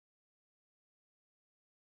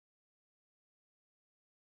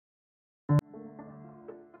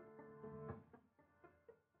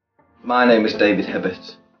My name is David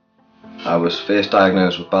Hibbitt. I was first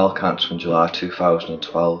diagnosed with bowel cancer in July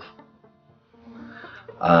 2012.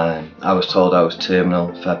 I was told I was terminal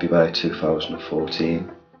in February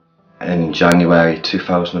 2014. In January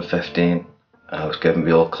 2015, I was given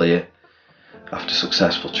the all clear after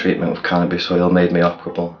successful treatment with cannabis oil made me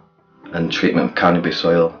operable, and treatment with cannabis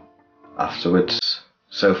oil afterwards,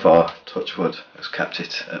 so far, touch wood, has kept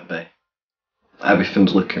it at bay.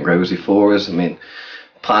 Everything's looking rosy for us. I mean,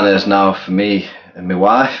 the plan is now for me and my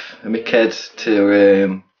wife and my kids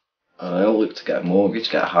to, look to get a mortgage,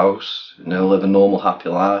 get a house, live a normal, happy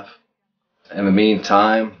life. In the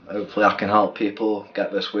meantime, hopefully I can help people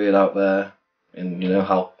get this word out there and,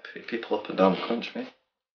 help people up and down the country.